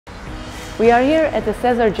We are here at the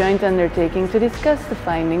SESAR Joint Undertaking to discuss the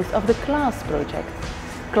findings of the CLASS project.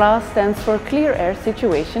 CLASS stands for Clear Air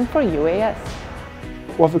Situation for UAS.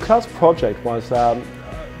 Well, the CLASS project was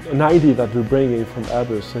an idea that we're bringing from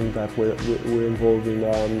Airbus, saying that we're involved in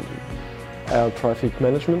air traffic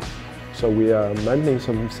management. So we are managing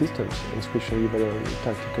some systems, especially the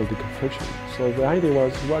tactical deconfliction. So the idea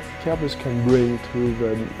was what Airbus can bring to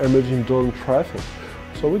the emerging drone traffic.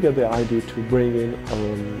 So we got the idea to bring in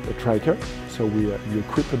a tracker. So we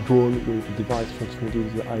equip a drone with a device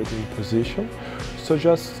transmitting the hiding position. So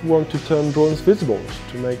just want to turn drones visible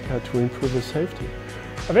to improve the safety.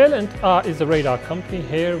 Availent is a radar company.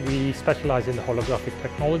 Here we specialize in the holographic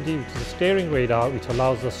technology, which is a steering radar which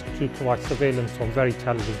allows us to provide surveillance on very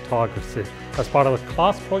challenging targets. As part of the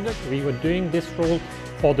CLASS project, we were doing this role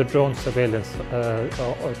for the drone surveillance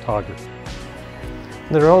targets.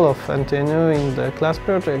 The role of NTNU in the CLASS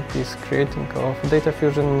project is creating of data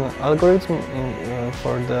fusion algorithm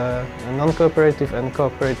for the non-cooperative and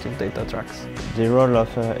cooperative data tracks. The role of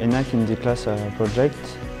ENAC in the CLASS project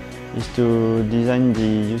is to design the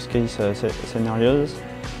use case scenarios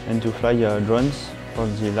and to fly drones for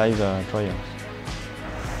the live trials.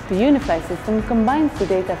 The unified system combines the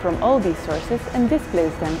data from all these sources and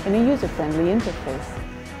displays them in a user-friendly interface.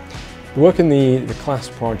 The work in the CLASS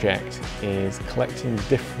project is collecting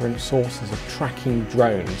different sources of tracking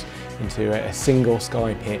drones into a single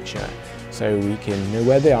sky picture, so we can know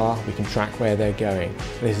where they are, we can track where they're going.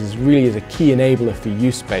 This is really a key enabler for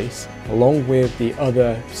U-Space, along with the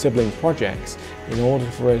other sibling projects, in order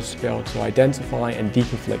for us to be able to identify and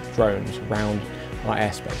deconflict drones around our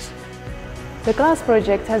airspace. The CLASS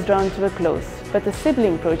project has drawn to a close, but the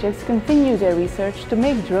sibling projects continue their research to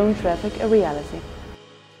make drone traffic a reality.